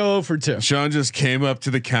 Maybe I'll go for 2. Sean just came up to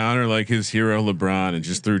the counter like his hero LeBron and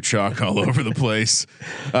just threw chalk all over the place.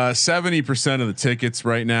 70% of the tickets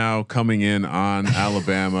right now coming in on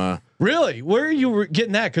Alabama. Really? Where are you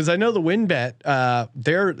getting that? Because I know the win bet.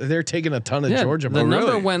 They're taking a ton of Georgia. The money.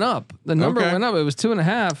 number really? went up. The number Okay. went up. It was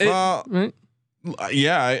 2.5. Right?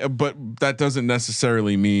 Yeah, but that doesn't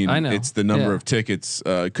necessarily mean I know. it's the number Yeah. of tickets.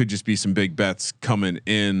 It could just be some big bets coming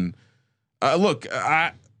in. Look,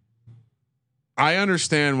 I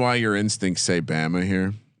understand why your instincts say Bama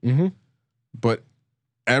here, but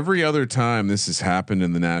every other time this has happened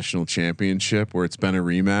in the national championship where it's been a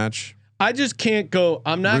rematch, I just can't go.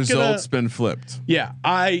 I'm not results gonna. been flipped. Yeah,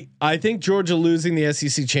 I think Georgia losing the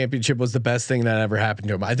SEC championship was the best thing that ever happened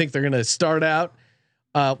to them. I think they're going to start out.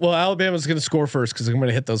 Well, Alabama's going to score first because I'm going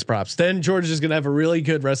to hit those props. Then Georgia's going to have a really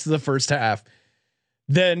good rest of the first half.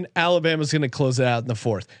 Then Alabama's going to close it out in the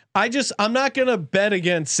fourth. I'm not going to bet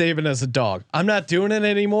against Saban as a dog. I'm not doing it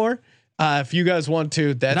anymore. If you guys want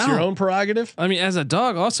to, that's your own prerogative. I mean, as a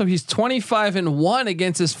dog, also he's 25-1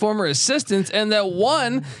 against his former assistants, and that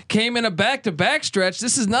one came in a back-to-back stretch.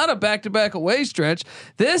 This is not a back-to-back away stretch.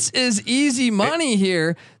 This is easy money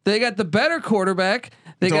here. They got the better quarterback.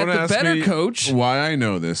 They got the better coach. Why I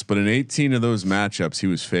know this, but in 18 of those matchups, he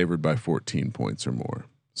was favored by 14 points or more.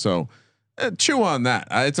 So chew on that.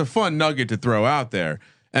 It's a fun nugget to throw out there.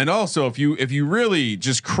 And also, if you really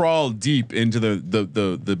just crawl deep into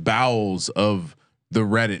the bowels of the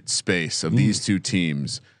Reddit space of these two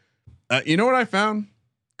teams, you know what I found?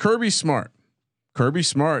 Kirby Smart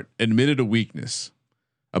admitted a weakness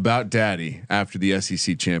about Daddy after the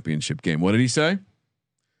SEC championship game. What did he say?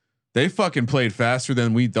 They fucking played faster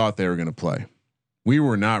than we thought they were going to play. We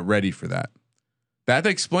were not ready for that. That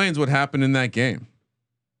explains what happened in that game.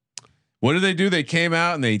 What did they do? They came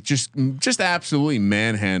out and they just absolutely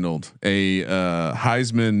manhandled a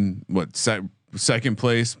Heisman, second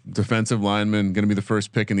place defensive lineman, going to be the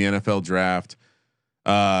first pick in the NFL draft.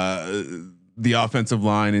 The offensive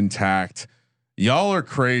line intact. Y'all are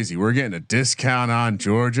crazy. We're getting a discount on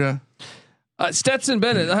Georgia. Stetson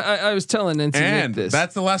Bennett. I was telling Nancy And Nick this.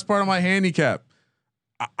 that's the last part of my handicap.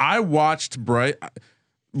 I watched Bryce.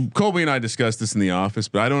 Colby and I discussed this in the office,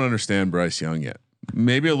 but I don't understand Bryce Young yet.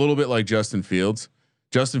 Maybe a little bit like Justin Fields.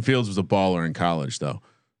 Justin Fields was a baller in college, though.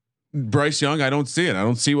 Bryce Young, I don't see it. I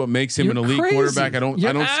don't see what makes him an elite quarterback. I don't.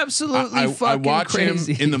 Absolutely I fucking watch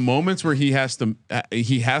crazy. him in the moments where he has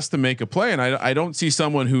to make a play, and I don't see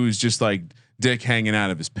someone who's just like dick hanging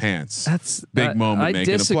out of his pants. That's big moment. I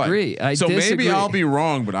making disagree. a play. So maybe I'll be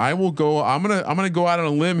wrong, but I will go. I'm gonna go out on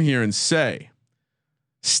a limb here and say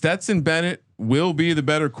Stetson Bennett will be the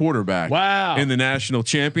better quarterback Wow. in the national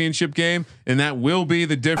championship game, and that will be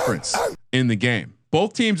the difference in the game.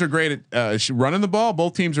 Both teams are great at running the ball.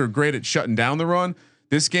 Both teams are great at shutting down the run.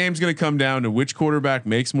 This game's going to come down to which quarterback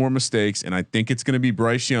makes more mistakes, and I think it's going to be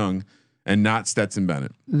Bryce Young and not Stetson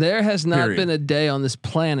Bennett. There has not Period. been a day on this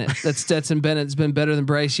planet that Stetson Bennett's been better than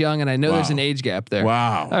Bryce Young, and I know there's an age gap there.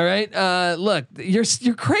 Wow. All right. Look,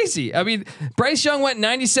 you're crazy. I mean, Bryce Young went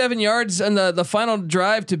 97 yards on the final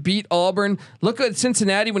drive to beat Auburn. Look at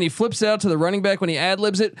Cincinnati when he flips it out to the running back when he ad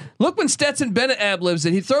libs it. Look when Stetson Bennett ad libs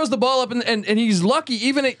it. He throws the ball up and he's lucky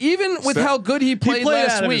even with how good he played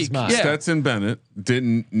last out of his week. mind. Yeah. Stetson Bennett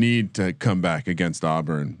didn't need to come back against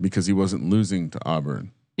Auburn because he wasn't losing to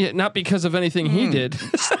Auburn. Yeah, not because of anything he did.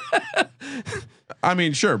 I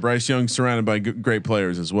mean, sure, Bryce Young's surrounded by great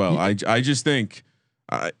players as well. I just think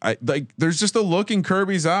I like there's just a look in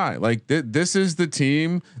Kirby's eye. Like this is the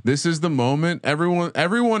team. This is the moment.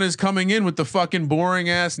 Everyone is coming in with the fucking boring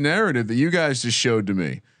ass narrative that you guys just showed to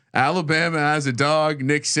me. Alabama has a dog.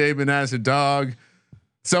 Nick Saban has a dog.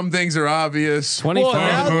 Some things are obvious.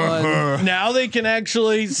 25 Now they can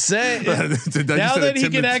actually say. Now that he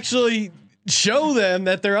can actually show them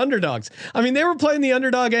that they're underdogs. I mean, they were playing the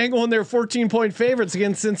underdog angle and they're 14-point favorites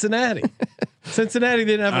against Cincinnati. Cincinnati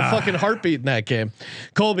didn't have a fucking heartbeat in that game.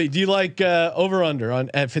 Colby, do you like over under on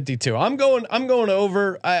at 52? I'm going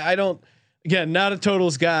over. I don't, again, not a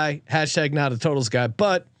totals guy, hashtag not a totals guy,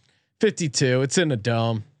 but 52, it's in a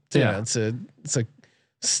dome. Yeah. It's a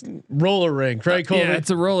roller rink, right, Colby? Yeah,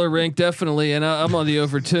 it's a roller rink, definitely, and I'm on the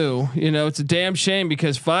over too. You know, it's a damn shame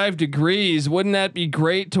because 5 degrees. Wouldn't that be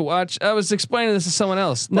great to watch? I was explaining this to someone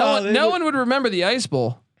else. No one would remember the Ice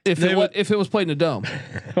Bowl if it was played in a dome.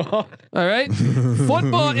 All right,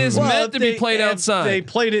 football is meant to be played outside. They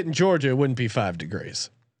played it in Georgia. It wouldn't be 5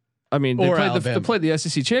 degrees. I mean, they played the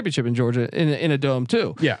SEC championship in Georgia in a dome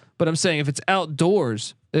too. Yeah, but I'm saying if it's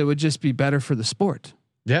outdoors, it would just be better for the sport.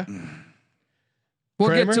 Yeah. We'll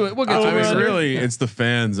Kramer? get to it. We'll get to I it. mean, really, it's the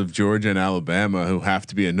fans of Georgia and Alabama who have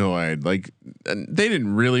to be annoyed. Like, they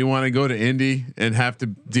didn't really want to go to Indy and have to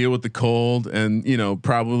deal with the cold and,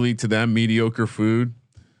 probably to them mediocre food.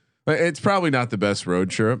 But it's probably not the best road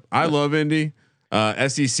trip. I love Indy.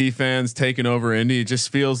 SEC fans taking over Indy. It just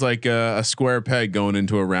feels like a square peg going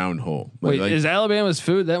into a round hole. Wait, like, is Alabama's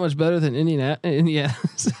food that much better than Indiana?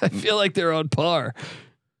 I feel like they're on par.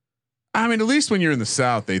 I mean, at least when you're in the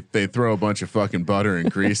South, they throw a bunch of fucking butter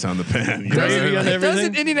and grease on the pan. You know what I mean?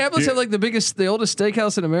 Doesn't Indianapolis have like the oldest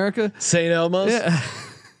steakhouse in America? St. Elmo's. Yeah.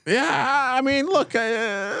 Yeah. I mean, look,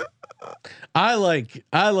 I like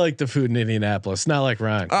the food in Indianapolis, not like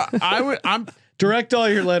Ryan. I'm Direct all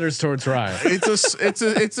your letters towards Ryan.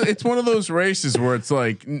 It's one of those races where it's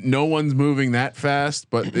like no one's moving that fast,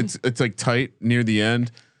 but it's like tight near the end.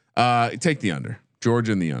 Take the under.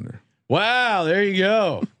 Georgia in the under. Wow, there you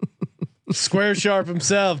go. Square Sharp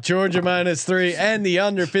himself, Georgia -3 and the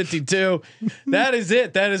under 52. That is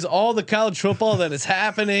it. That is all the college football that is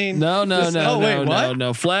happening. No.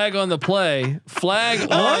 Flag on the play.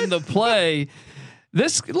 Flag on the play.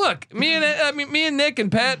 This look, me and Nick and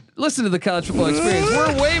Pat listen to the college football experience.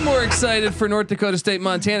 We're way more excited for North Dakota State,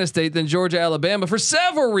 Montana State than Georgia, Alabama for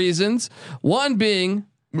several reasons. One being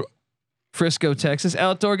Frisco, Texas,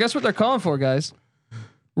 outdoor. Guess what they're calling for, guys?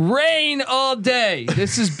 Rain all day.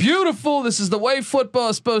 This is beautiful. This is the way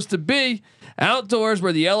football is supposed to be. Outdoors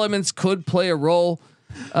where the elements could play a role.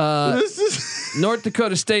 North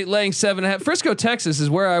Dakota State laying 7.5. Frisco, Texas is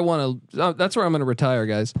where I want to. That's where I'm going to retire,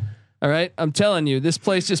 guys. All right, I'm telling you, this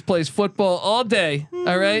place just plays football all day.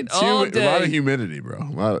 All right, all day. A lot of humidity,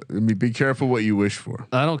 bro. Be careful what you wish for.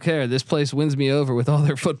 I don't care. This place wins me over with all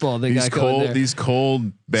their football. These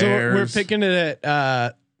cold bears. So we're picking it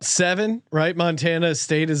at 7, right? Montana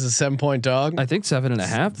State is a 7-point dog. I think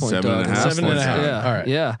 7.5 point 7.5 dog. 7.5. Yeah. All right.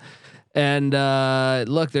 Yeah. And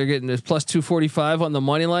look, they're getting this plus 245 on the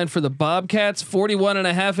money line for the Bobcats.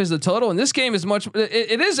 41.5 is the total. And this game is much.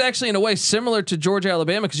 It is actually in a way similar to Georgia,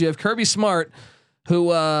 Alabama, because you have Kirby Smart,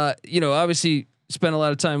 who obviously spent a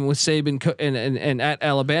lot of time with Saban and at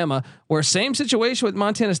Alabama, where same situation with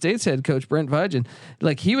Montana State's head coach Brent Vigen.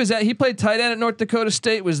 Like he played tight end at North Dakota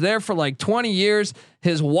State, was there for like 20 years.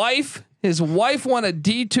 His wife won a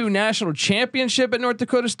D2 national championship at North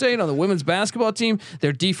Dakota State on the women's basketball team.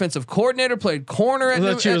 Their defensive coordinator played corner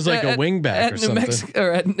at she was like a wingback or something. New Mexico,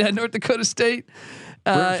 or at North Dakota State.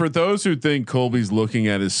 For those who think Colby's looking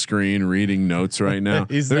at his screen reading notes right now,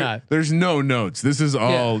 he's not. There's no notes. This is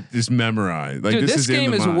all just memorized. Like Dude, this is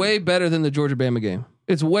game is mind. way better than the Georgia Bama game.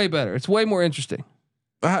 It's way better. It's way more interesting.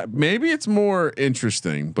 maybe it's more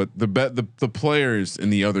interesting, but the players in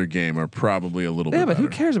the other game are probably a little bit. Yeah, but better. who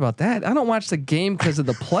cares about that? I don't watch the game because of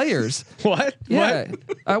the players. What? Yeah, What?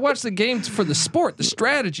 I watch the game for the sport, the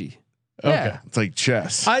strategy. Okay. Yeah. It's like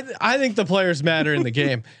chess. I think the players matter in the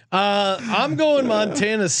game. I'm going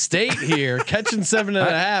Montana State here, catching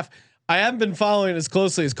 7.5. I haven't been following as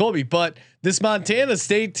closely as Colby, but this Montana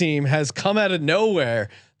State team has come out of nowhere.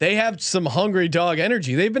 They have some hungry dog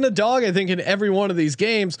energy. They've been a dog, I think, in every one of these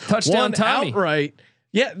games. Touchdown Won Tommy. outright.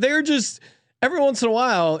 Yeah, they're just every once in a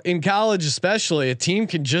while in college, especially, a team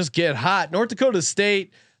can just get hot. North Dakota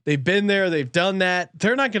State. They've been there. They've done that.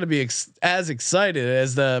 They're not going to be as excited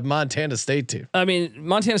as the Montana State team. I mean,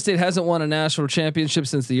 Montana State hasn't won a national championship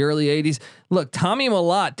since the early '80s. Look, Tommy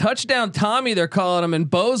Mellott, touchdown Tommy, they're calling him in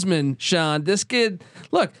Bozeman. Sean, this kid,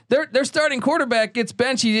 look, their starting quarterback gets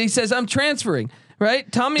benched. He says, "I'm transferring." Right?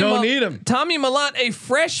 Don't need him. Tommy Mellott, a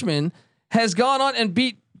freshman, has gone on and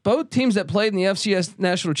beat both teams that played in the FCS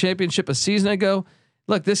national championship a season ago.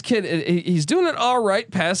 Look, this kid, he's doing it all right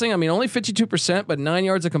passing. I mean, only 52%, but 9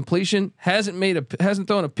 yards of completion. Hasn't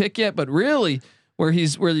thrown a pick yet, but really where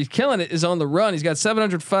he's killing it is on the run. He's got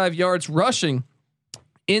 705 yards rushing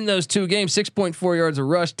in those 2 games, 6.4 yards of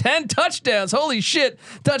rush, 10 touchdowns. Holy shit.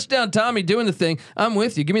 Touchdown Tommy doing the thing. I'm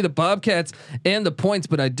with you. Give me the Bobcats and the points,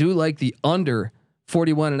 but I do like the under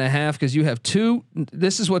 41.5 because you have 2.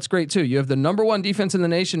 This is what's great too. You have the number 1 defense in the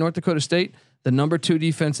nation, North Dakota State, the number 2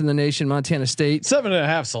 defense in the nation, Montana State.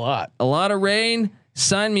 7.5's a lot. A lot of rain.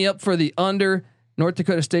 Sign me up for the under. North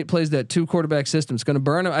Dakota State plays that 2 quarterback system. It's going to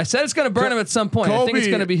burn them. I said it's going to burn them at some point. I think it's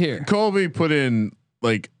going to be here. Colby put in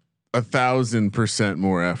like 1,000%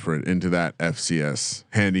 more effort into that FCS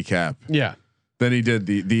handicap. Yeah. Than he did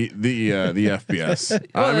the FBS.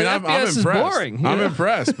 Well, I mean, the I'm FBS is impressed. boring, I'm you know?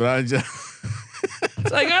 impressed, but I just.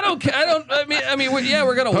 It's like I mean,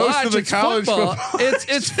 we're gonna Host watch. of the It's college football. football.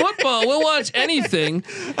 It's football. We'll watch anything,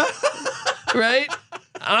 right?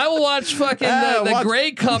 I will watch fucking the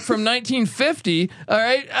Grey Cup from 1950. All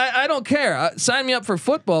right, I don't care. Sign me up for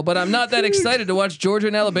football, but I'm not that excited to watch Georgia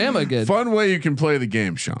and Alabama again. Fun way you can play the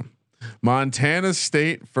game, Sean. Montana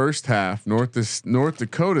State first half. North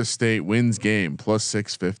Dakota State wins game plus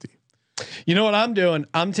 650. You know what I'm doing?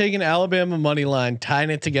 I'm taking Alabama money line,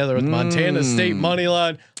 tying it together with Montana State money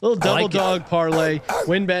line, little double dog parlay.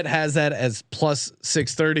 WinBet has that as plus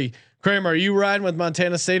 630. Kramer, are you riding with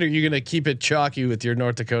Montana State, or are you going to keep it chalky with your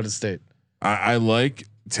North Dakota State? I like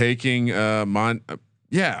taking Yeah,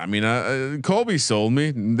 I mean, Colby sold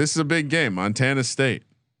me. This is a big game, Montana State.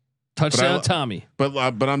 Touchdown Tommy. But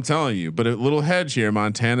I'm telling you, but a little hedge here.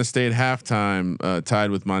 Montana State halftime tied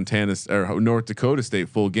with North Dakota State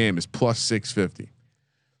full game is plus 650.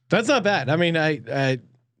 That's not bad. I mean,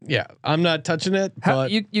 I'm not touching it.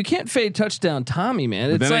 But You can't fade touchdown Tommy, man.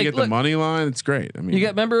 But It's then I like, get the money line. It's great. I mean, you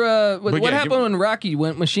got remember what happened when Rocky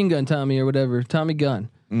went machine gun Tommy or whatever, Tommy Gun.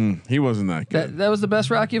 he wasn't that good. That was the best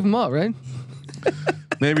Rocky of them all, right?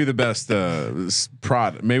 Maybe the best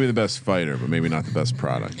product, maybe the best fighter, but maybe not the best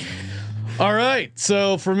product. all right.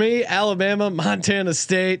 So for me, Alabama, Montana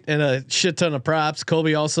State, and a shit ton of props.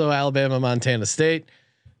 Colby also Alabama, Montana State.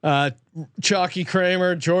 Chalky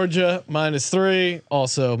Kramer, Georgia -3,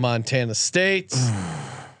 also Montana State.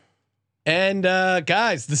 And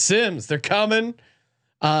guys, the Sims, they're coming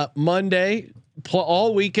Monday,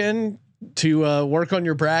 all weekend to work on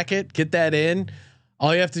your bracket. Get that in.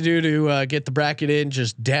 All you have to do to get the bracket in,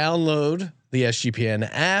 just download the SGPN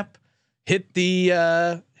app, hit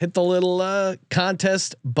the little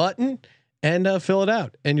contest button, and fill it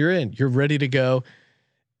out, and you're in. You're ready to go.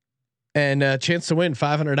 And chance to win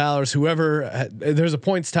 $500. Whoever there's a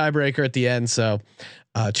points tiebreaker at the end, so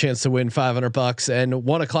chance to win $500. And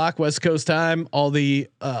 1:00 West Coast time. All the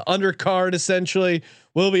undercard essentially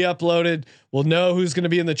will be uploaded. We'll know who's going to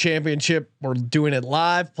be in the championship. We're doing it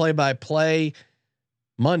live, play-by-play,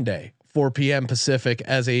 Monday, 4 p.m. Pacific,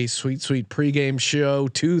 as a sweet pregame show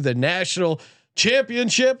to the national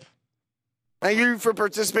championship. Thank you for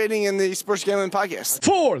participating in the Sports Gambling Podcast.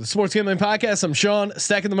 For the Sports Gambling Podcast, I'm Sean,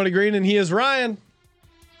 stacking the money green, and he is Ryan.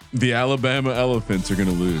 The Alabama Elephants are going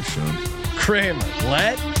to lose, Sean. Kramer,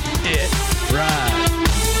 let it ride.